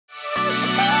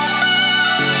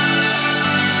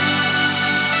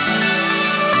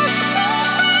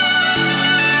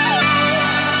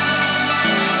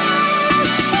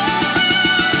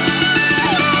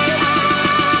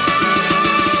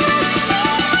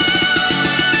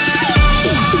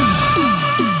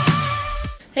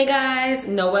guys,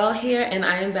 Noelle here, and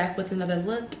I am back with another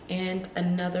look and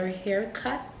another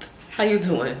haircut. How you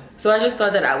doing? So I just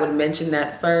thought that I would mention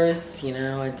that first. You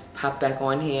know, I just popped back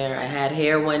on here. I had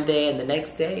hair one day and the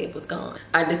next day it was gone.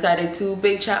 I decided to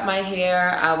big chop my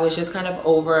hair. I was just kind of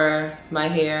over my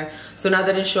hair. So now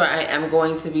that it's short, I am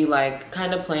going to be like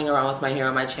kind of playing around with my hair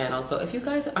on my channel. So if you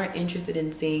guys are interested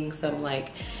in seeing some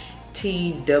like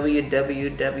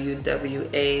TWWWWA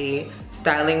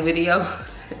styling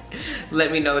videos,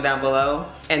 let me know down below.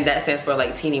 And that stands for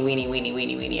like teeny weeny weeny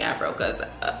weeny weeny afro, because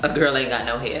a girl ain't got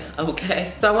no hair,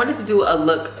 okay? So I wanted to do a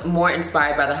look more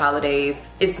inspired by the holidays.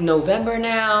 It's November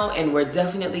now and we're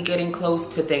definitely getting close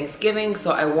to Thanksgiving,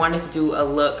 so I wanted to do a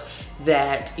look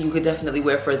that you could definitely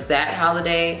wear for that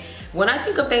holiday. When I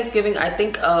think of Thanksgiving, I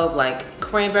think of like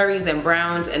cranberries and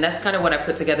browns, and that's kind of what I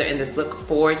put together in this look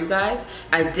for you guys.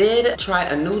 I did try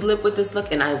a nude lip with this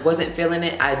look and I wasn't feeling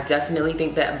it. I definitely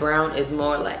think that brown is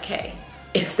more like, hey,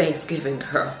 it's Thanksgiving,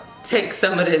 girl. Take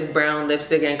some of this brown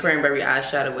lipstick and cranberry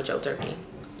eyeshadow with your turkey.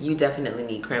 You definitely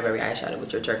need cranberry eyeshadow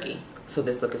with your turkey. So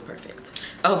this look is perfect.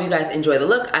 I hope you guys enjoy the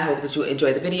look. I hope that you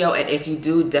enjoy the video. And if you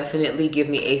do, definitely give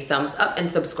me a thumbs up and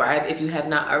subscribe if you have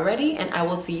not already. And I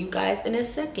will see you guys in a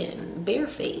second,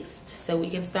 barefaced, so we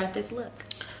can start this look.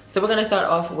 So we're gonna start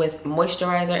off with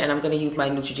moisturizer, and I'm gonna use my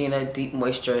Neutragena Deep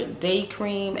Moisture Day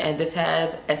Cream. And this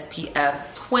has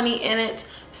SPF 20 in it.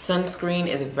 Sunscreen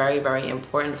is very, very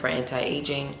important for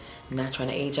anti-aging. I'm not trying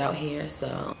to age out here,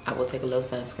 so I will take a little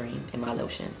sunscreen in my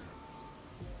lotion.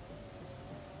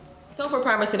 So for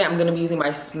primer today, I'm gonna be using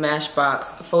my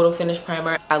Smashbox Photofinish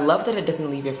primer. I love that it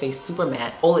doesn't leave your face super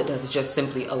matte. All it does is just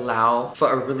simply allow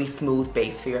for a really smooth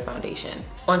base for your foundation.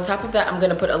 On top of that, I'm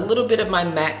gonna put a little bit of my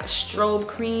MAC Strobe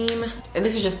Cream, and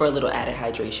this is just for a little added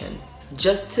hydration.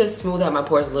 Just to smooth out my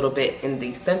pores a little bit in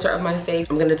the center of my face,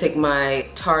 I'm gonna take my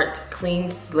Tarte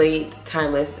Clean Slate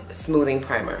Timeless Smoothing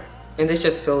Primer. And this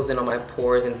just fills in on my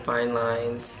pores and fine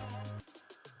lines.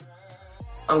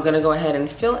 I'm gonna go ahead and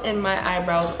fill in my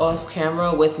eyebrows off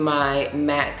camera with my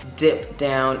MAC Dip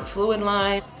Down Fluid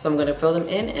Line. So I'm gonna fill them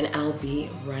in and I'll be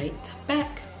right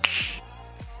back.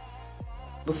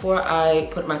 Before I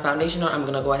put my foundation on, I'm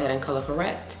gonna go ahead and color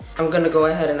correct. I'm gonna go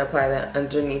ahead and apply that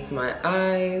underneath my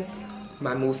eyes,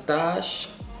 my moustache,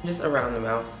 just around the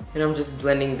mouth. And I'm just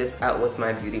blending this out with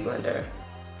my beauty blender.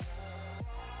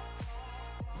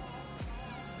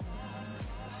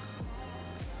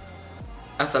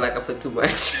 I feel like I put too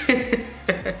much.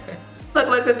 Look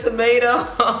like a tomato.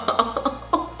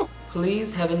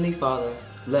 Please, Heavenly Father,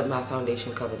 let my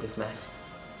foundation cover this mess.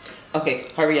 Okay,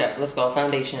 hurry up, let's go,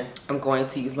 foundation. I'm going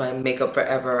to use my Makeup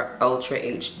Forever Ultra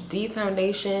HD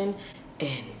foundation,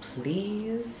 and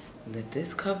please let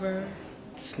this cover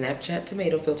Snapchat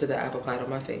tomato filter that I've applied on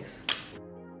my face.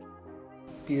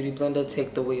 Beauty blender,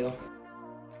 take the wheel.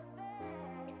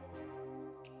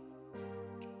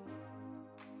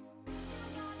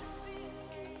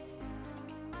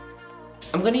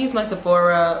 I'm gonna use my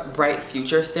Sephora Bright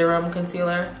Future Serum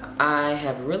Concealer. I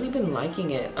have really been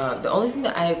liking it. The only thing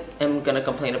that I am gonna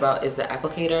complain about is the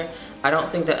applicator. I don't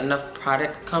think that enough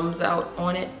product comes out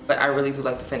on it, but I really do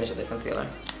like the finish of the concealer.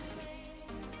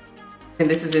 And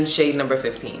this is in shade number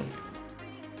 15.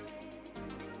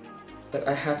 But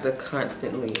I have to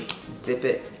constantly dip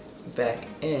it back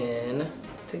in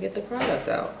to get the product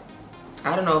out.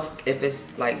 I don't know if it's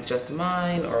like just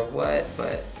mine or what,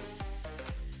 but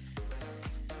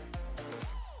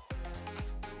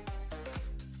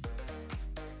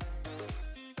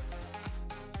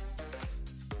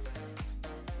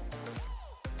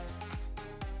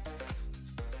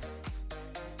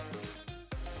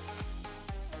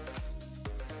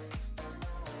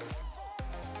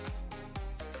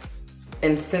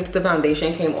and since the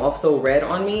foundation came off so red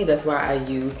on me, that's why I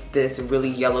used this really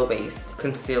yellow-based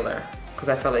concealer, because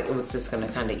I felt like it was just gonna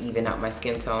kind of even out my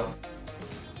skin tone.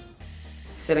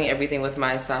 Setting everything with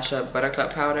my Sacha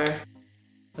Buttercup powder.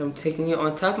 I'm taking it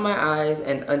on top of my eyes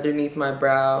and underneath my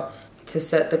brow to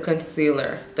set the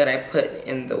concealer that I put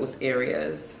in those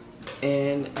areas.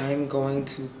 And I'm going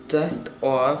to dust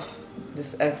off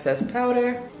this excess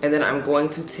powder, and then I'm going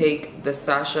to take the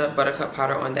Sacha Buttercup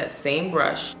powder on that same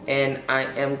brush, and I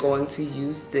am going to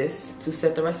use this to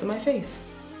set the rest of my face.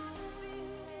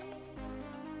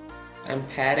 I'm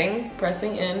patting,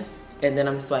 pressing in, and then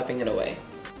I'm swiping it away.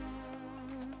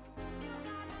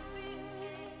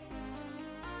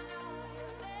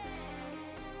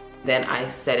 Then I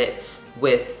set it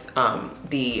with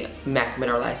the MAC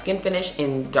Mineralized Skin Finish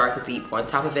in Dark Deep on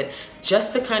top of it,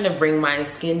 just to kind of bring my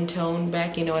skin tone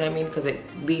back, you know what I mean? Because it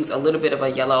leaves a little bit of a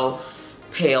yellow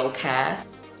pale cast.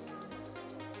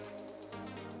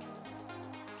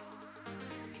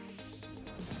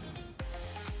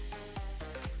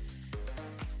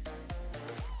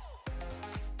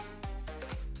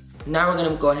 Now we're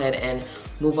gonna go ahead and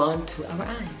move on to our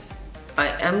eyes. I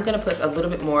am gonna put a little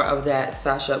bit more of that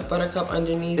Sacha Buttercup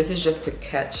underneath. This is just to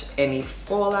catch any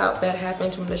fallout that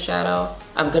happens from the shadow.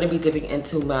 I'm gonna be dipping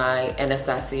into my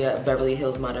Anastasia Beverly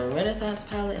Hills Modern Renaissance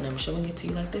palette, and I'm showing it to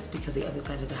you like this because the other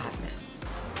side is a hot mess.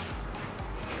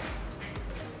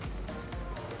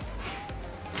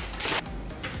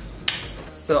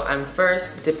 So I'm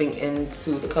first dipping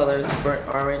into the colors Burnt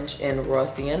Orange and Raw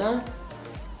Sienna.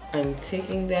 I'm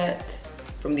taking that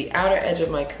from the outer edge of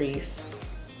my crease,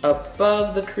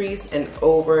 above the crease and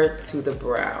over to the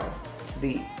brow, to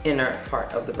the inner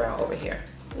part of the brow over here.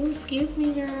 Ooh, excuse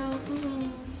me, girl.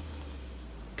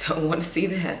 Don't want to see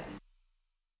that.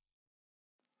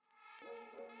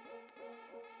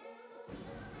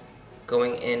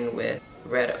 Going in with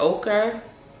red ochre.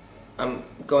 I'm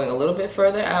going a little bit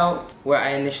further out where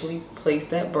I initially placed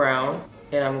that brown,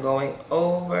 and I'm going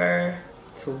over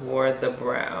toward the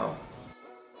brow.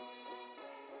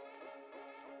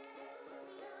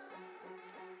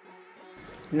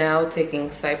 Now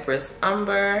taking Cypress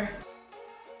Umber,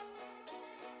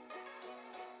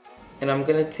 and I'm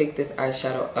gonna take this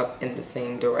eyeshadow up in the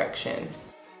same direction.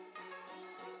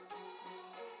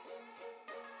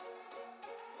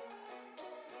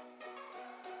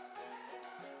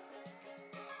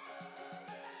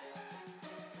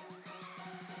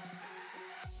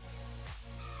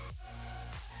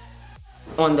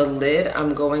 On the lid,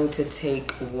 I'm going to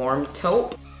take Warm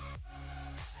Taupe.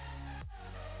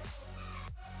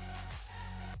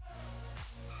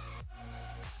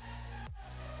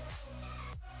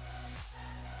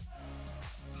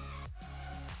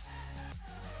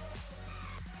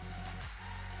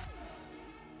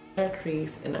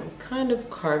 Crease, and I'm kind of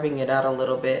carving it out a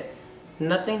little bit.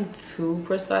 Nothing too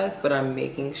precise, but I'm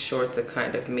making sure to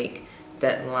kind of make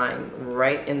that line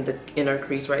right in the inner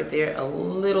crease right there a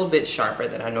little bit sharper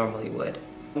than I normally would.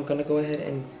 I'm gonna go ahead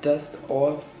and dust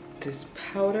off this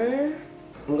powder.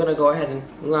 I'm gonna go ahead and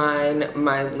line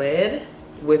my lid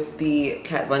with the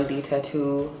Kat Von D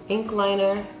Tattoo ink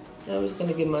liner. I'm just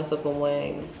gonna give myself a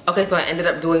wing. Okay, so I ended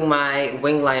up doing my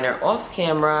wing liner off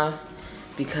camera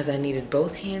because I needed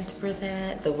both hands for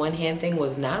that. The one hand thing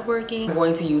was not working. I'm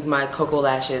going to use my Cocoa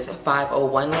Lashes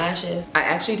 501 lashes. I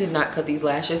actually did not cut these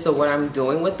lashes, so what I'm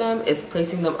doing with them is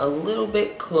placing them a little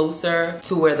bit closer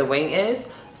to where the wing is.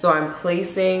 So I'm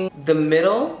placing the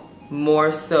middle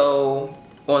more so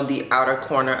on the outer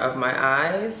corner of my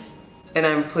eyes, and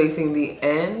I'm placing the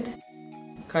end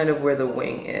kind of where the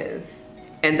wing is.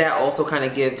 And that also kind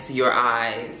of gives your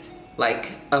eyes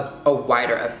like a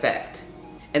wider effect.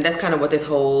 And that's kind of what this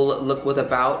whole look was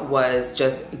about, was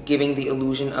just giving the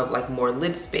illusion of like more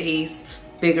lid space,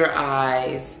 bigger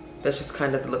eyes. That's just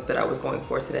kind of the look that I was going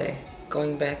for today.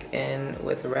 Going back in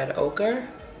with red ochre,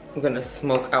 I'm gonna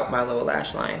smoke out my lower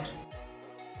lash line.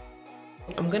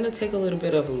 I'm gonna take a little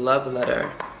bit of Love Letter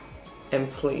and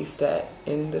place that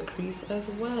in the crease as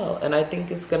well. And I think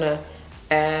it's gonna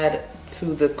add to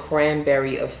the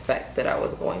cranberry effect that I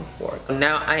was going for.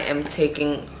 Now I am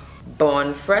taking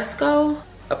Bon Fresco,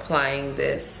 applying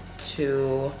this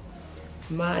to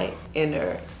my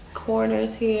inner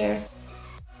corners here.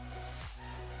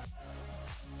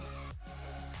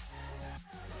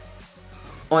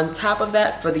 On top of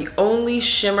that, for the only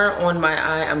shimmer on my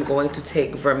eye, I'm going to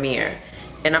take Vermeer.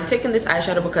 And I'm taking this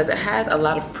eyeshadow because it has a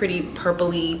lot of pretty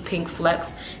purpley pink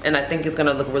flecks, and I think it's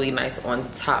gonna look really nice on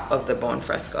top of the Bon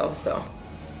Fresco, so.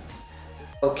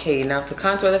 Okay, now to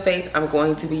contour the face, I'm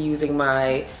going to be using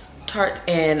my Tarte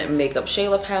and Makeup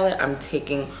Shayla palette. I'm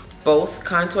taking both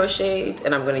contour shades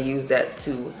and I'm gonna use that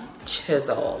to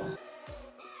chisel.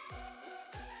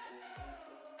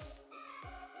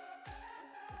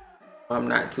 I'm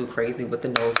not too crazy with the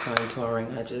nose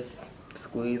contouring. I just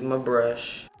squeeze my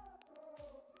brush.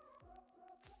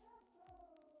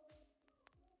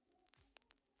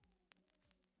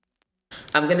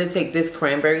 I'm gonna take this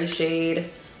Cranberry shade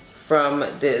from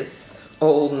this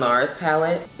old NARS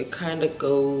palette. It kind of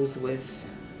goes with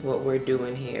what we're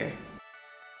doing here.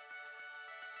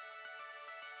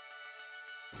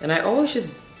 And I always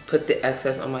just put the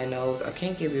excess on my nose. I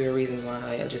can't give you a reason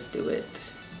why, I just do it.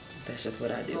 That's just what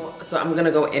I do. So I'm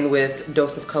gonna go in with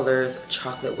Dose of Colors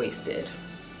Chocolate Wasted.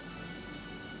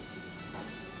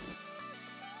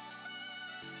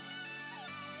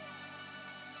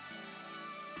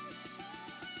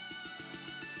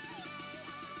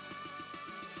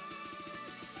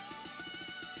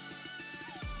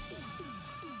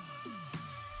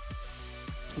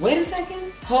 Wait a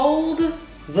second, hold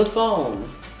the phone.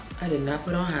 I did not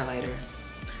put on highlighter.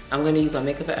 I'm gonna use my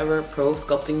Makeup Forever Pro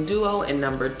Sculpting Duo in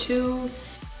number 2.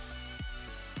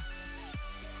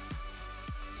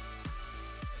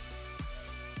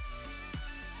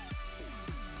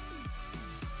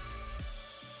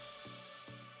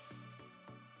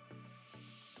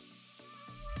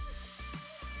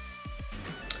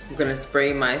 I'm gonna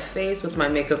spray my face with my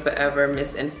Makeup Forever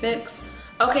Mist and Fix.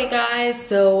 Okay guys,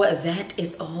 so that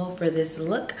is all for this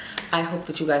look. I hope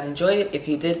that you guys enjoyed it. If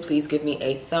you did, please give me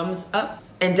a thumbs up.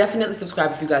 And definitely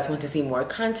subscribe if you guys want to see more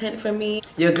content from me.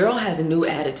 Your girl has a new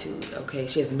attitude, okay?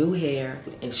 She has new hair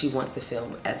and she wants to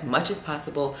film as much as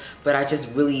possible, but I just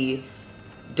really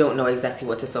don't know exactly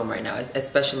what to film right now,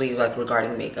 especially like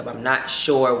regarding makeup. I'm not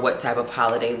sure what type of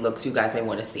holiday looks you guys may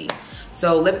want to see.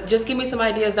 So just give me some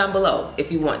ideas down below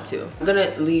if you want to. I'm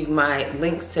gonna leave my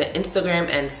links to Instagram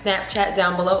and Snapchat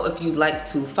down below if you'd like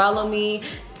to follow me,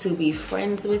 to be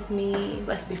friends with me.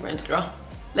 Let's be friends, girl.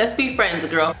 Let's be friends,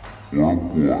 girl.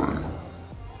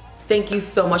 Thank you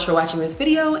so much for watching this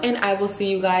video, and I will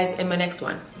see you guys in my next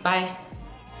one. Bye.